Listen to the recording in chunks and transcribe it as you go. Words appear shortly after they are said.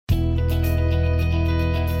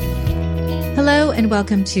Hello and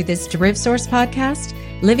welcome to this DerivSource podcast,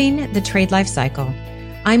 Living the Trade Life Cycle.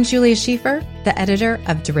 I'm Julia Schieffer, the editor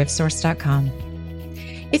of DerivSource.com.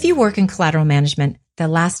 If you work in collateral management, the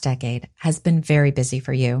last decade has been very busy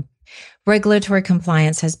for you. Regulatory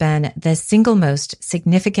compliance has been the single most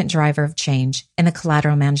significant driver of change in the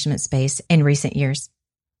collateral management space in recent years.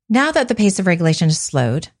 Now that the pace of regulation has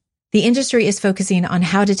slowed, the industry is focusing on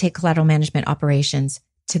how to take collateral management operations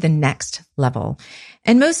to the next level.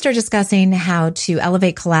 And most are discussing how to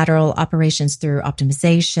elevate collateral operations through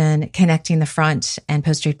optimization, connecting the front and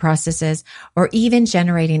post-trade processes, or even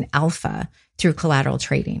generating alpha through collateral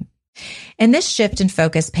trading. And this shift in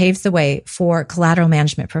focus paves the way for collateral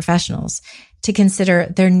management professionals to consider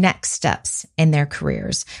their next steps in their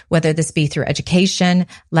careers, whether this be through education,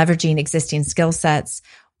 leveraging existing skill sets,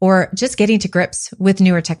 or just getting to grips with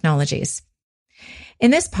newer technologies.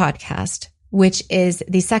 In this podcast, which is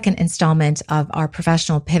the second installment of our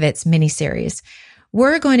Professional Pivots mini-series,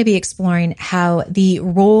 we're going to be exploring how the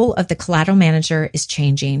role of the collateral manager is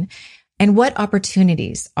changing and what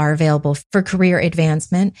opportunities are available for career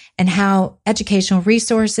advancement and how educational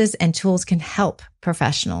resources and tools can help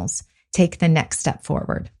professionals take the next step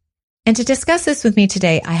forward. And to discuss this with me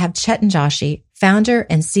today, I have Chetan Joshi, founder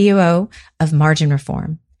and COO of Margin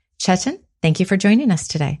Reform. Chetan, thank you for joining us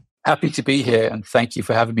today. Happy to be here and thank you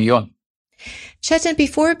for having me on. Chetan,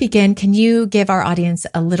 before we begin, can you give our audience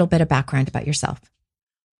a little bit of background about yourself?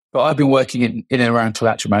 Well, I've been working in and around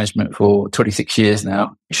collateral management for 26 years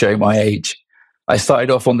now, showing my age. I started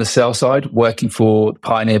off on the sell side, working for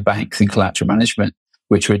pioneer banks in collateral management,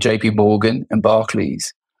 which were JP Morgan and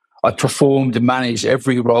Barclays. I performed and managed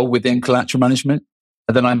every role within collateral management,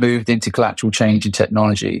 and then I moved into collateral change and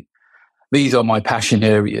technology. These are my passion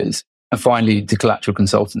areas, and finally into collateral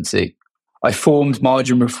consultancy. I formed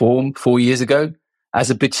Margin Reform 4 years ago as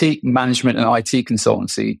a boutique management and IT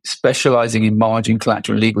consultancy specializing in margin,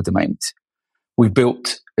 collateral, and legal domains. We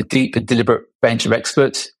built a deep and deliberate bench of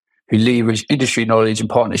experts who leverage industry knowledge and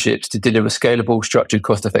partnerships to deliver scalable, structured,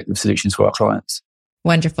 cost-effective solutions for our clients.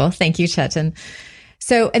 Wonderful. Thank you, Chetan.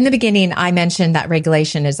 So in the beginning, I mentioned that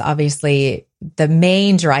regulation is obviously the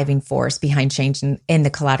main driving force behind change in the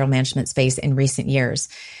collateral management space in recent years.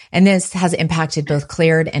 And this has impacted both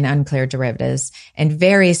cleared and uncleared derivatives and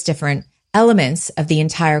various different elements of the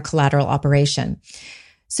entire collateral operation.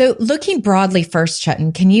 So looking broadly first,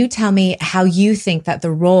 Chetan, can you tell me how you think that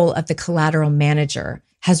the role of the collateral manager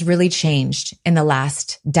has really changed in the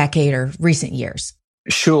last decade or recent years?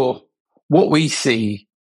 Sure. What we see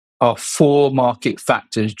are four market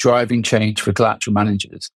factors driving change for collateral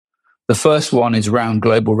managers. The first one is around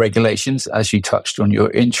global regulations, as you touched on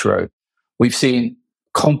your intro. We've seen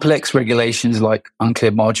complex regulations like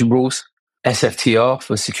uncleared margin rules, SFTR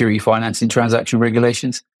for security financing transaction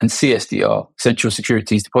regulations, and CSDR, Central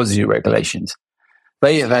Securities Depository Regulations.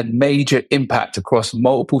 They have had major impact across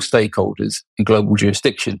multiple stakeholders in global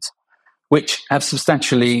jurisdictions, which have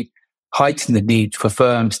substantially heightened the need for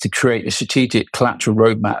firms to create a strategic collateral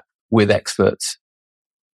roadmap with experts.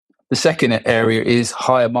 The second area is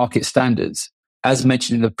higher market standards. As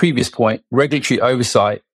mentioned in the previous point, regulatory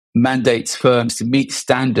oversight mandates firms to meet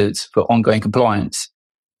standards for ongoing compliance,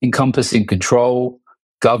 encompassing control,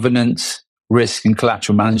 governance, risk, and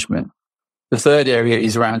collateral management. The third area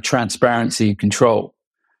is around transparency and control.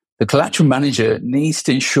 The collateral manager needs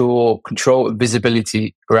to ensure control and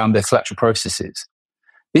visibility around their collateral processes.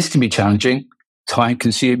 This can be challenging,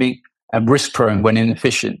 time-consuming, and risk-prone when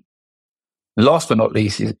inefficient. Last but not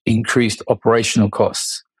least is increased operational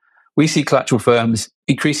costs. We see collateral firms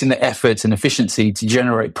increasing their efforts and efficiency to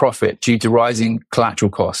generate profit due to rising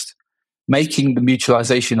collateral costs, making the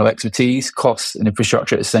mutualization of expertise, costs, and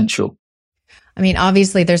infrastructure essential. I mean,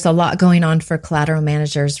 obviously, there's a lot going on for collateral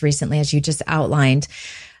managers recently, as you just outlined.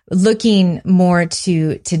 Looking more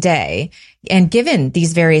to today, and given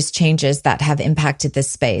these various changes that have impacted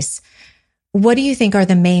this space, what do you think are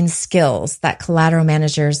the main skills that collateral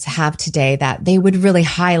managers have today that they would really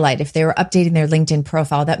highlight if they were updating their LinkedIn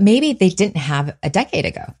profile that maybe they didn't have a decade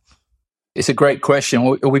ago? It's a great question.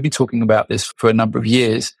 We've been talking about this for a number of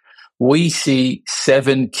years. We see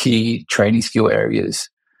 7 key training skill areas.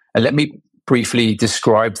 And let me briefly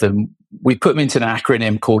describe them. We put them into an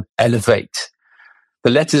acronym called ELEVATE.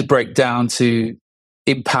 The letters break down to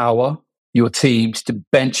empower your teams to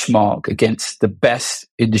benchmark against the best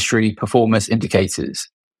industry performance indicators.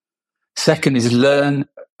 Second is learn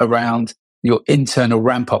around your internal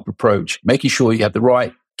ramp-up approach, making sure you have the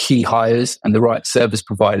right key hires and the right service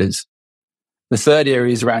providers. The third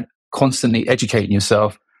area is around constantly educating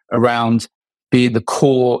yourself around being the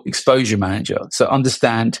core exposure manager. So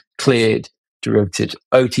understand cleared, derivatives,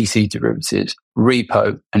 OTC derivatives,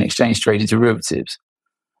 repo, and exchange traded derivatives.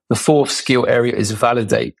 The fourth skill area is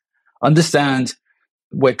validate. Understand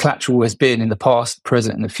where collateral has been in the past,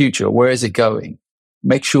 present, and the future. Where is it going?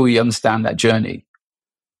 Make sure you understand that journey.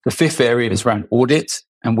 The fifth area is around audit,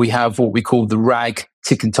 and we have what we call the RAG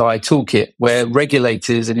tick and tie toolkit, where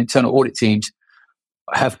regulators and internal audit teams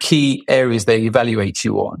have key areas they evaluate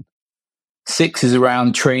you on. 6 is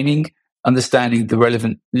around training, understanding the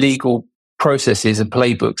relevant legal processes and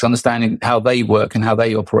playbooks, understanding how they work and how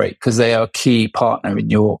they operate, because they are a key partner in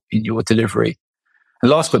your delivery. And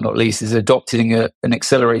last but not least is adopting an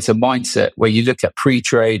accelerator mindset, where you look at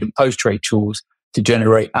pre-trade and post-trade tools to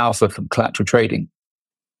generate alpha from collateral trading.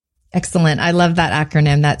 Excellent. I love that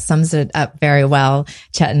acronym. That sums it up very well,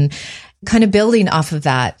 Chetan. Kind of building off of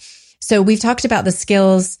that. So we've talked about the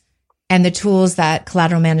skills and the tools that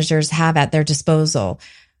collateral managers have at their disposal.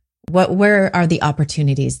 Where are the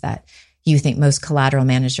opportunities that you think most collateral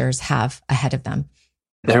managers have ahead of them?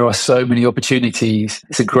 There are so many opportunities.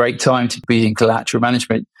 It's a great time to be in collateral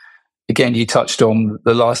management. Again, you touched on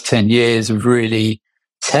the last 10 years have really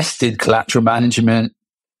tested collateral management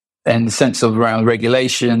and the sense of around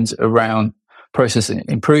regulations, around process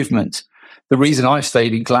improvement. The reason I've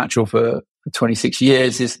stayed in collateral for 26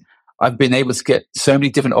 years is I've been able to get so many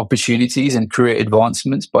different opportunities and career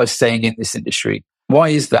advancements by staying in this industry. Why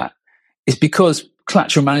is that? It's because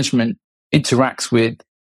collateral management interacts with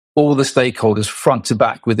all the stakeholders front to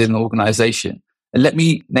back within an organization. And let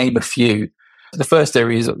me name a few. The first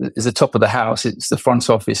area is the top of the house. It's the front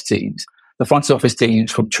office teams. The front office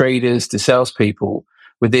teams, from traders to salespeople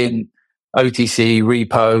within OTC,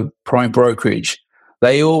 repo, prime brokerage,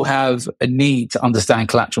 they all have a need to understand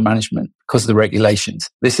collateral management because of the regulations.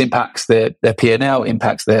 This impacts their P&L,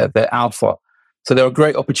 impacts their alpha. So there are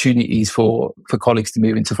great opportunities for colleagues to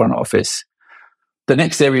move into front office. The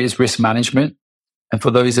next area is risk management. And for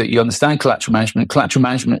those that you understand collateral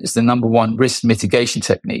management is the number one risk mitigation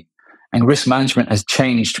technique. And risk management has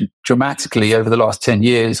changed dramatically over the last 10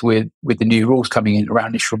 years with the new rules coming in around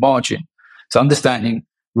initial margin. So understanding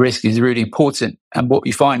risk is really important. And what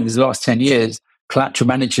you find is the last 10 years, collateral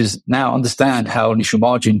managers now understand how initial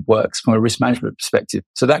margin works from a risk management perspective.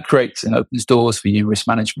 So that creates and opens doors for you in risk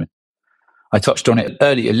management. I touched on it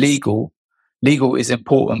earlier, legal. Legal is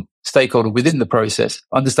important stakeholder within the process.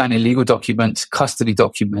 Understanding legal documents, custody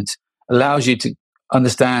documents allows you to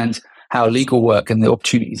understand how legal work and the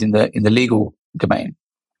opportunities in the legal domain.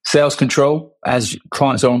 Sales control, as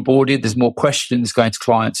clients are onboarded, there's more questions going to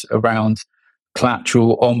clients around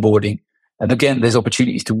collateral onboarding. And again, there's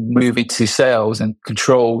opportunities to move into sales and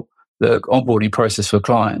control the onboarding process for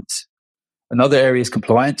clients. Another area is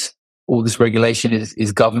compliance. All this regulation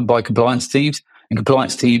is governed by compliance teams. And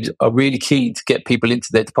compliance teams are really keen to get people into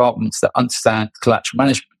their departments that understand collateral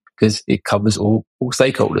management because it covers all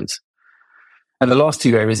stakeholders. And the last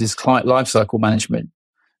two areas is client lifecycle management.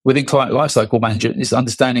 Within client lifecycle management is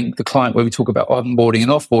understanding the client, where we talk about onboarding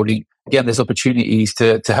and offboarding. Again, there's opportunities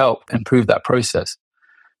to help improve that process.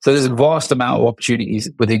 So there's a vast amount of opportunities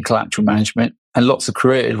within collateral management and lots of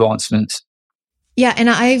career advancements. Yeah. And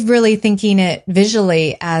I'm really thinking it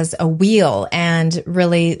visually as a wheel, and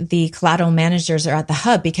really the collateral managers are at the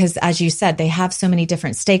hub because, as you said, they have so many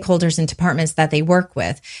different stakeholders and departments that they work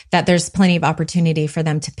with that there's plenty of opportunity for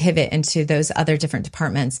them to pivot into those other different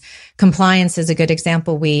departments. Compliance is a good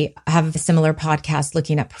example. We have a similar podcast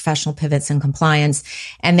looking at professional pivots and compliance,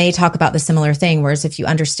 and they talk about the similar thing. Whereas if you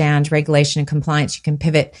understand regulation and compliance, you can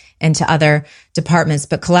pivot into other departments.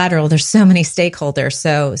 But collateral, there's so many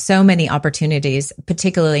stakeholders, so many opportunities,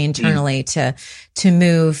 particularly internally, to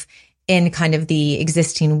move in kind of the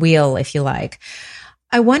existing wheel, if you like.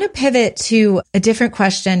 I want to pivot to a different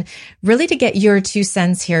question, really to get your 2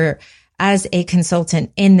 cents here as a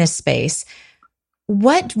consultant in this space.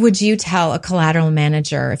 What would you tell a collateral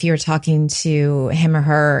manager if you were talking to him or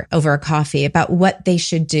her over a coffee about what they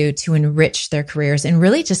should do to enrich their careers and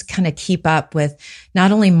really just kind of keep up with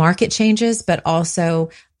not only market changes, but also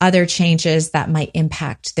other changes that might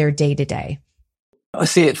impact their day-to-day? I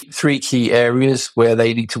see it 3 key areas where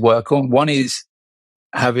they need to work on. One is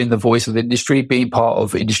having the voice of the industry, being part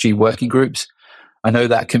of industry working groups. I know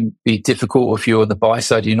that can be difficult if you're on the buy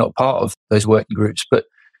side, you're not part of those working groups. But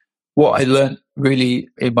what I learned really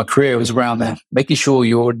in my career was around that, making sure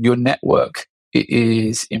your network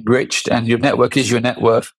is enriched and your network is your net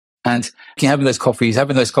worth. And having those coffees,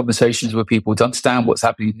 having those conversations with people to understand what's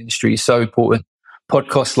happening in the industry is so important.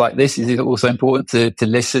 Podcasts like this is also important to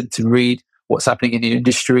listen, to read what's happening in the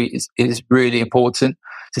industry is really important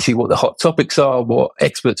to see what the hot topics are, what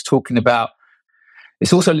experts talking about.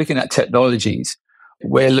 It's also looking at technologies.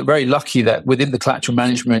 We're very lucky that within the collateral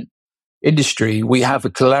management industry, we have a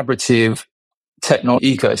collaborative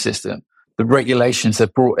technology ecosystem. The regulations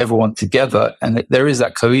have brought everyone together, and there is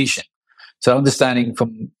that cohesion. So understanding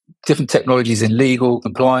from different technologies in legal,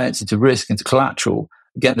 compliance, into risk, into collateral,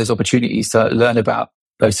 again, there's opportunities to learn about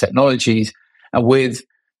those technologies. And with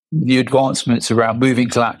new advancements around moving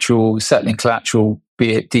collateral, settling collateral,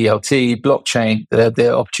 be it DLT, blockchain,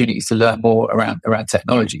 there are opportunities to learn more around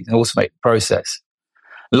technologies and automate the process.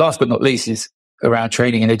 Last but not least is around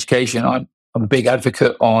training and education. I'm a big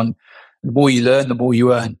advocate on the more you learn, the more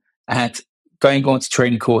you earn. And going on to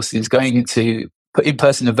training courses, going into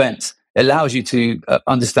in-person events, allows you to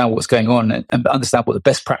understand what's going on and understand what the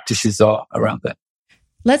best practices are around that.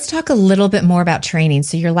 Let's talk a little bit more about training.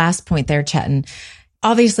 So your last point there, Chetan.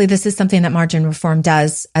 Obviously, this is something that Margin Reform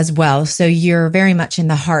does as well. So you're very much in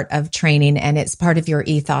the heart of training, and it's part of your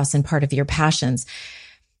ethos and part of your passions.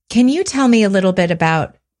 Can you tell me a little bit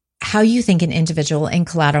about how you think an individual in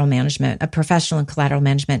collateral management, a professional in collateral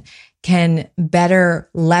management, can better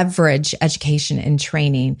leverage education and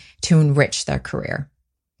training to enrich their career?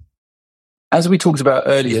 As we talked about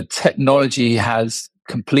earlier, technology has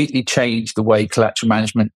completely changed the way collateral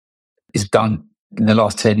management is done in the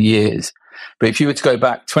last 10 years. But if you were to go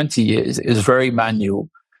back 20 years, it was very manual.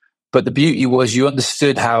 But the beauty was you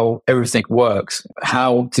understood how everything works,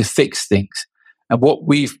 how to fix things. And what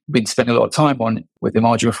we've been spending a lot of time on with the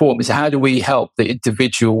Margin Reform is how do we help the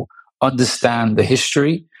individual understand the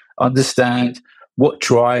history, understand what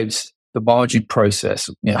drives the margin process.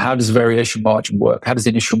 How does variation margin work? How does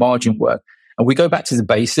initial margin work? And we go back to the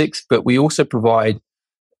basics, but we also provide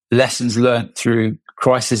lessons learned through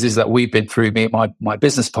crises that we've been through, me and my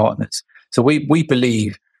business partners. So we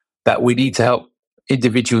believe that we need to help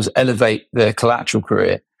individuals elevate their collateral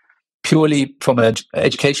career purely from an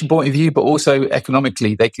education point of view, but also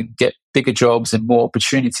economically. They can get bigger jobs and more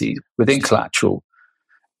opportunities within collateral.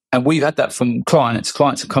 And we've had that from clients.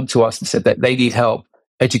 Clients have come to us and said that they need help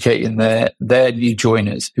educating their new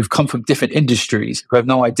joiners who've come from different industries, who have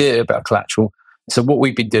no idea about collateral. So what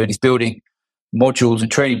we've been doing is building modules and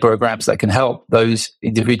training programs that can help those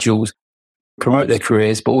individuals promote their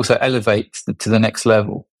careers, but also elevate to the next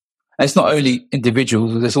level. And it's not only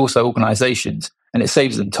individuals, there's also organizations, and it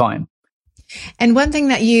saves them time. And one thing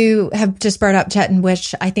that you have just brought up, Chetan,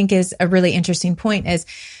 which I think is a really interesting point, is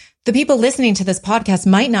the people listening to this podcast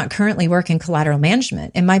might not currently work in collateral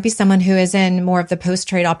management. It might be someone who is in more of the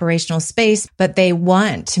post-trade operational space, but they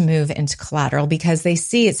want to move into collateral because they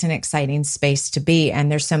see it's an exciting space to be,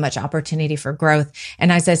 and there's so much opportunity for growth.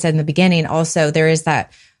 And as I said in the beginning, also there is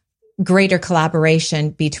that greater collaboration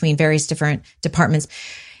between various different departments.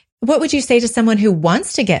 What would you say to someone who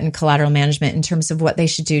wants to get in collateral management in terms of what they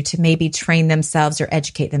should do to maybe train themselves or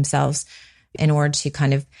educate themselves in order to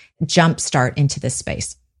kind of jumpstart into this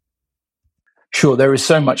space? Sure, there is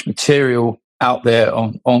so much material out there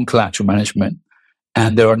on collateral management,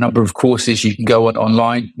 and there are a number of courses you can go on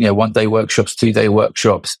online, 1-day workshops, 2-day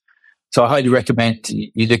workshops. So I highly recommend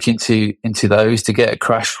you look into those to get a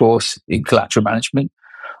crash course in collateral management.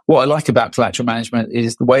 What I like about collateral management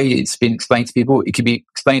is the way it's been explained to people. It can be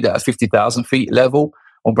explained at a 50,000 feet level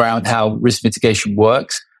around how risk mitigation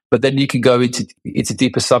works, but then you can go into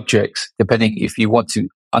deeper subjects depending if you want to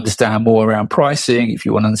understand more around pricing, if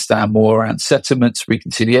you want to understand more around settlements,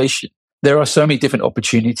 reconciliation. There are so many different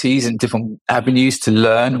opportunities and different avenues to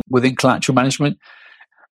learn within collateral management.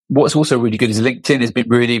 What's also really good is LinkedIn has been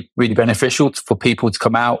really, really beneficial for people to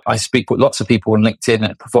come out. I speak with lots of people on LinkedIn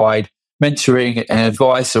and provide mentoring and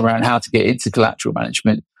advice around how to get into collateral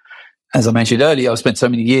management. As I mentioned earlier, I've spent so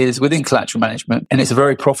many years within collateral management, and it's a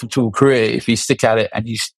very profitable career if you stick at it and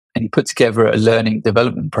you put together a learning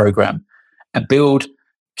development program and build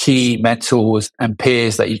key mentors and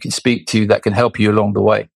peers that you can speak to that can help you along the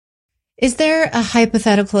way. Is there a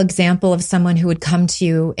hypothetical example of someone who would come to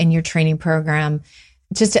you in your training program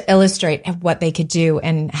just to illustrate what they could do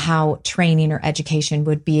and how training or education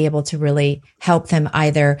would be able to really help them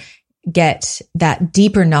either get that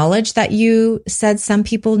deeper knowledge that you said some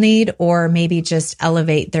people need, or maybe just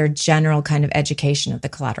elevate their general kind of education of the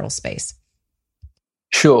collateral space?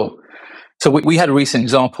 Sure. So we had a recent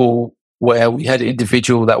example where we had an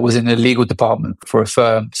individual that was in the legal department for a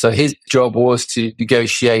firm. So his job was to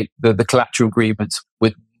negotiate the collateral agreements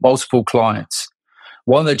with multiple clients.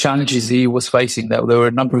 One of the challenges he was facing, that there were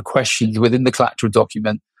a number of questions within the collateral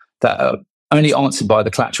document that are only answered by the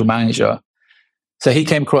collateral manager. So he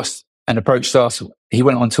came across and approached us. He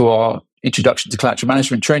went on to our Introduction to Collateral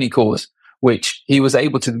Management training course, which he was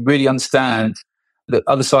able to really understand the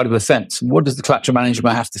other side of the fence. What does the collateral manager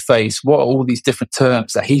have to face? What are all these different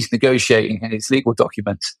terms that he's negotiating in his legal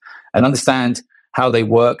documents? And understand how they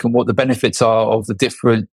work and what the benefits are of the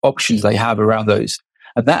different options they have around those.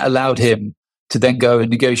 And that allowed him to then go and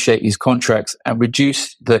negotiate his contracts and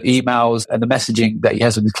reduce the emails and the messaging that he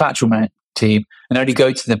has with the collateral team and only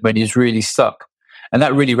go to them when he's really stuck. And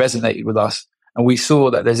that really resonated with us. And we saw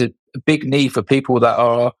that there's a big need for people that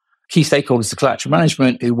are key stakeholders to collateral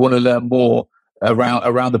management who want to learn more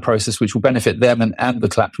around the process, which will benefit them and the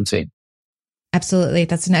collateral team. Absolutely.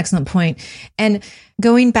 That's an excellent point. And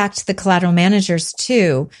going back to the collateral managers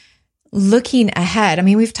too, looking ahead, I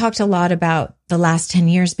mean, we've talked a lot about the last 10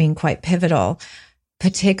 years being quite pivotal,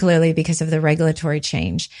 particularly because of the regulatory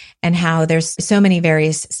change and how there's so many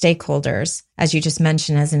various stakeholders, as you just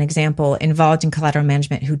mentioned as an example, involved in collateral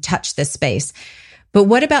management who touch this space. But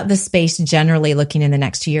what about the space generally looking in the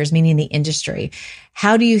next 2 years, meaning the industry?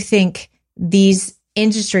 How do you think these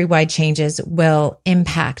industry-wide changes will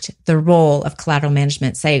impact the role of collateral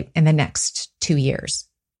management, say, in the next 2 years?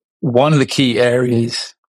 One of the key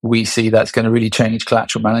areas we see that's going to really change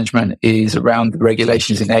collateral management is around the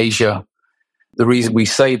regulations in Asia. The reason we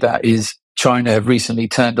say that is China have recently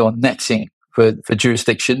turned on netting for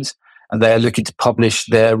jurisdictions, and they are looking to publish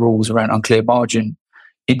their rules around unclear margin.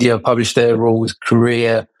 India have published their rules,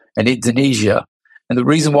 Korea and Indonesia. And the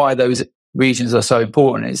reason why those regions are so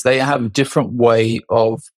important is they have a different way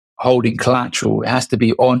of holding collateral. It has to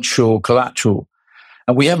be onshore collateral.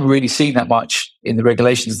 And we haven't really seen that much in the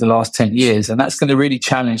regulations in the last 10 years. And that's going to really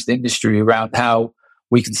challenge the industry around how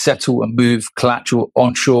we can settle and move collateral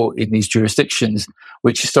onshore in these jurisdictions,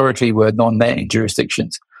 which historically were non-netting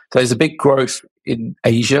jurisdictions. So there's a big growth in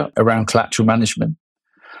Asia around collateral management.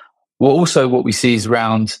 Well, also what we see is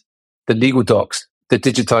around the legal docs, the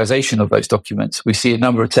digitization of those documents. We see a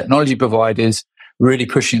number of technology providers really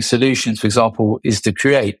pushing solutions, for example, is to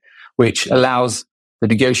create, which allows the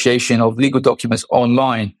negotiation of legal documents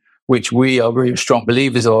online, which we are very strong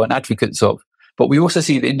believers of and advocates of. But we also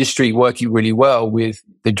see the industry working really well with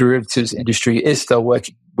the derivatives industry, ISTA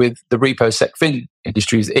working with the repo SecFin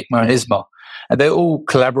industries, ICMA and ISMA. And they're all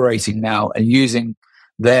collaborating now and using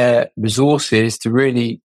their resources to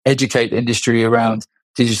really educate the industry around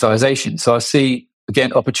digitization. So I see,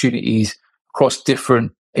 again, opportunities across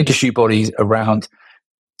different industry bodies around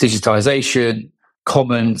digitization,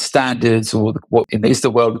 common standards, or what in the ISTA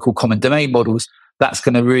world we call common domain models. That's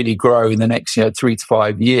going to really grow in the next 3 to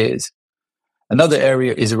 5 years. Another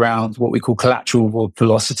area is around what we call collateral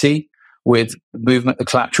velocity, with the movement of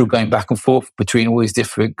collateral going back and forth between all these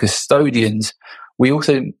different custodians. We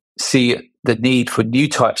also see the need for new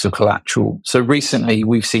types of collateral. So recently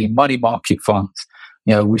we've seen money market funds,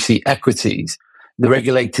 we see equities. The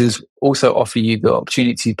regulators also offer you the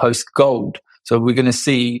opportunity to post gold. So we're going to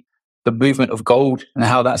see the movement of gold and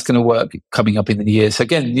how that's going to work coming up in the years. So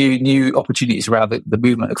again, new opportunities around the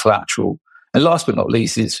movement of collateral. And last but not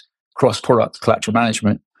least is cross-product collateral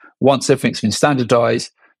management. Once everything's been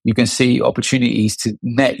standardized, you can see opportunities to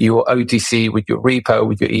net your OTC with your repo,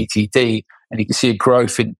 with your ETD, and you can see a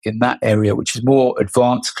growth in that area, which is more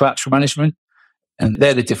advanced collateral management. And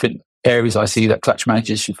they're the different areas I see that collateral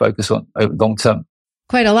managers should focus on over the long term.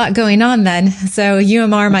 Quite a lot going on then. So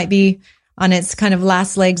UMR might be on its kind of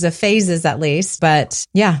last legs of phases at least, but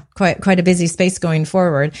yeah, quite a busy space going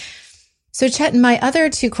forward. So Chetan, my other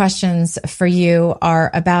two questions for you are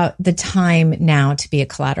about the time now to be a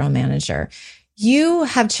collateral manager. You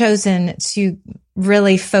have chosen to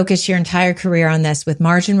really focus your entire career on this with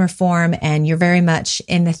margin reform, and you're very much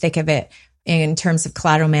in the thick of it in terms of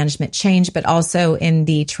collateral management change, but also in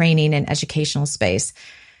the training and educational space.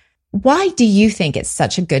 Why do you think it's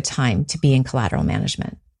such a good time to be in collateral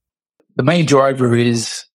management? The main driver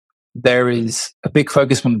is there is a big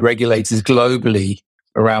focus from regulators globally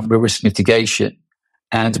around risk mitigation.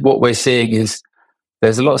 And what we're seeing is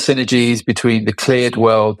there's a lot of synergies between the cleared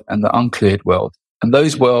world and the uncleared world. And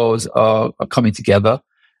those worlds are coming together,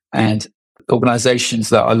 and organizations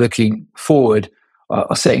that are looking forward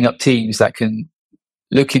are setting up teams that can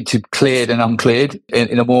look into cleared and uncleared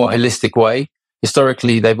in a more holistic way.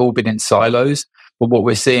 Historically, they've all been in silos, but what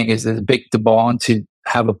we're seeing is there's a big demand to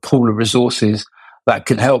have a pool of resources that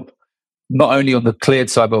can help not only on the cleared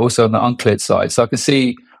side, but also on the uncleared side. So I can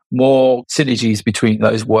see more synergies between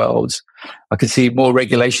those worlds. I can see more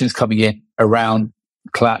regulations coming in around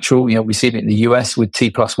collateral. We've seen it in the US with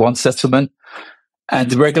T+1 settlement. And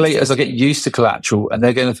the regulators are getting used to collateral, and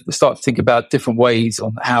they're going to start to think about different ways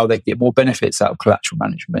on how they get more benefits out of collateral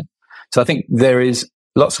management. So I think there is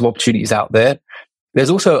lots of opportunities out there. There's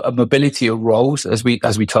also a mobility of roles, as we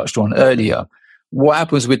touched on earlier. What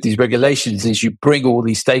happens with these regulations is you bring all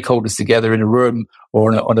these stakeholders together in a room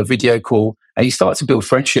or on a video call, and you start to build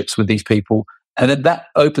friendships with these people. And then that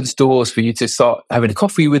opens doors for you to start having a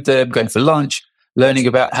coffee with them, going for lunch, learning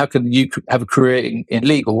about how can you have a career in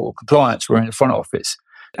legal or compliance or in the front office.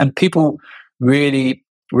 And people really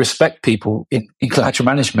respect people in collateral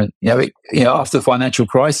management. After the financial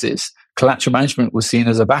crisis, collateral management was seen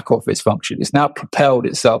as a back office function. It's now propelled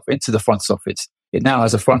itself into the front office. It now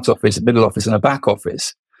has a front office, a middle office, and a back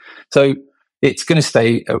office. So it's going to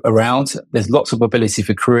stay around. There's lots of mobility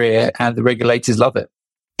for career, and the regulators love it.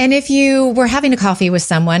 And if you were having a coffee with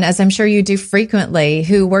someone, as I'm sure you do frequently,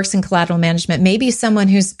 who works in collateral management, maybe someone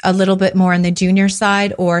who's a little bit more on the junior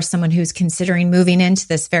side or someone who's considering moving into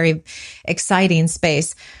this very exciting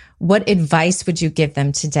space, what advice would you give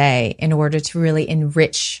them today in order to really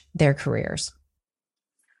enrich their careers?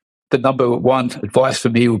 The number one advice for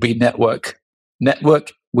me would be network.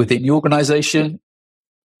 Network within your organization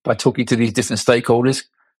by talking to these different stakeholders,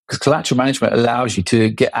 because collateral management allows you to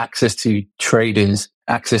get access to traders,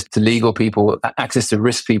 access to legal people, access to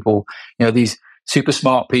risk people, these super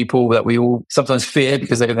smart people that we all sometimes fear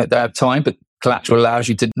because they don't have time, but collateral allows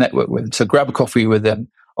you to network with them. So grab a coffee with them,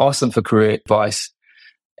 ask them for career advice.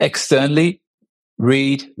 Externally,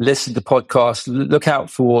 read, listen to podcasts, look out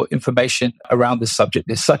for information around this subject.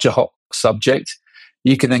 It's such a hot subject.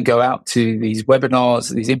 You can then go out to these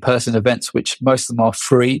webinars, these in-person events, which most of them are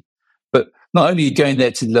free. But not only are you going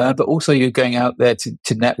there to learn, but also you're going out there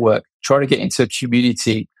to network, try to get into a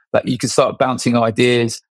community that you can start bouncing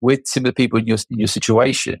ideas with similar people in your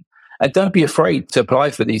situation. And don't be afraid to apply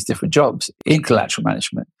for these different jobs in collateral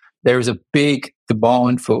management. There is a big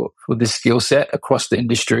demand for this skill set across the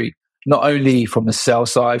industry, not only from the sell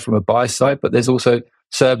side, from a buy side, but there's also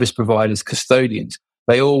service providers, custodians.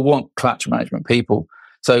 They all want collateral management people.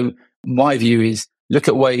 So my view is look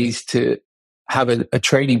at ways to have a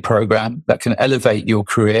training program that can elevate your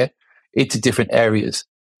career into different areas.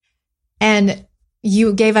 And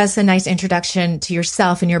you gave us a nice introduction to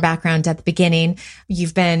yourself and your background at the beginning.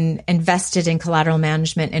 You've been invested in collateral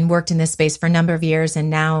management and worked in this space for a number of years. And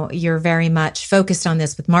now you're very much focused on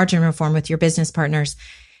this with margin reform with your business partners.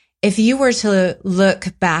 If you were to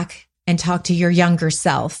look back and talk to your younger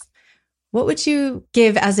self, what would you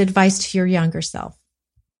give as advice to your younger self?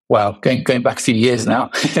 Well, going back a few years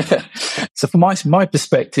now. So from my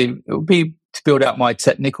perspective, it would be to build out my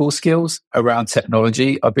technical skills around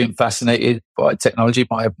technology. I've been fascinated by technology.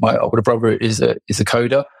 My older brother is a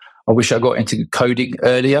coder. I wish I got into coding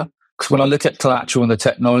earlier, because when I look at collateral and the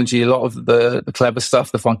technology, a lot of the clever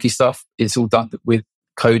stuff, the funky stuff, is all done with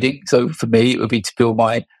coding. So for me, it would be to build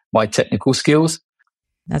my technical skills.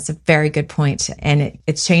 That's a very good point. And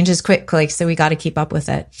it changes quickly, so we got to keep up with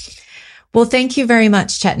it. Well, thank you very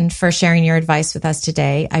much, Chetan, for sharing your advice with us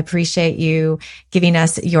today. I appreciate you giving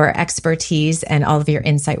us your expertise and all of your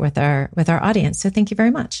insight with our audience. So thank you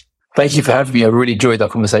very much. Thank you for having me. I really enjoyed our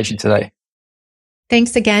conversation today.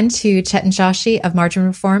 Thanks again to Chetan Joshi of Margin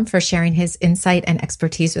Reform for sharing his insight and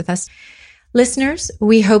expertise with us. Listeners,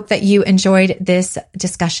 we hope that you enjoyed this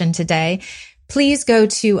discussion today. Please go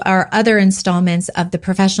to our other installments of the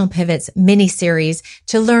Professional Pivots mini-series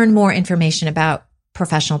to learn more information about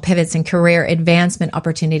professional pivots and career advancement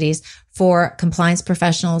opportunities for compliance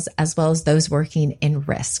professionals, as well as those working in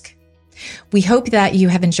risk. We hope that you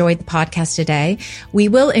have enjoyed the podcast today. We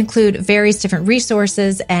will include various different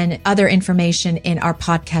resources and other information in our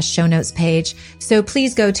podcast show notes page. So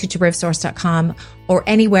please go to derivsource.com or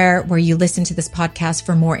anywhere where you listen to this podcast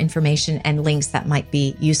for more information and links that might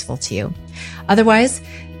be useful to you. Otherwise,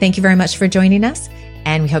 thank you very much for joining us,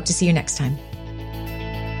 and we hope to see you next time.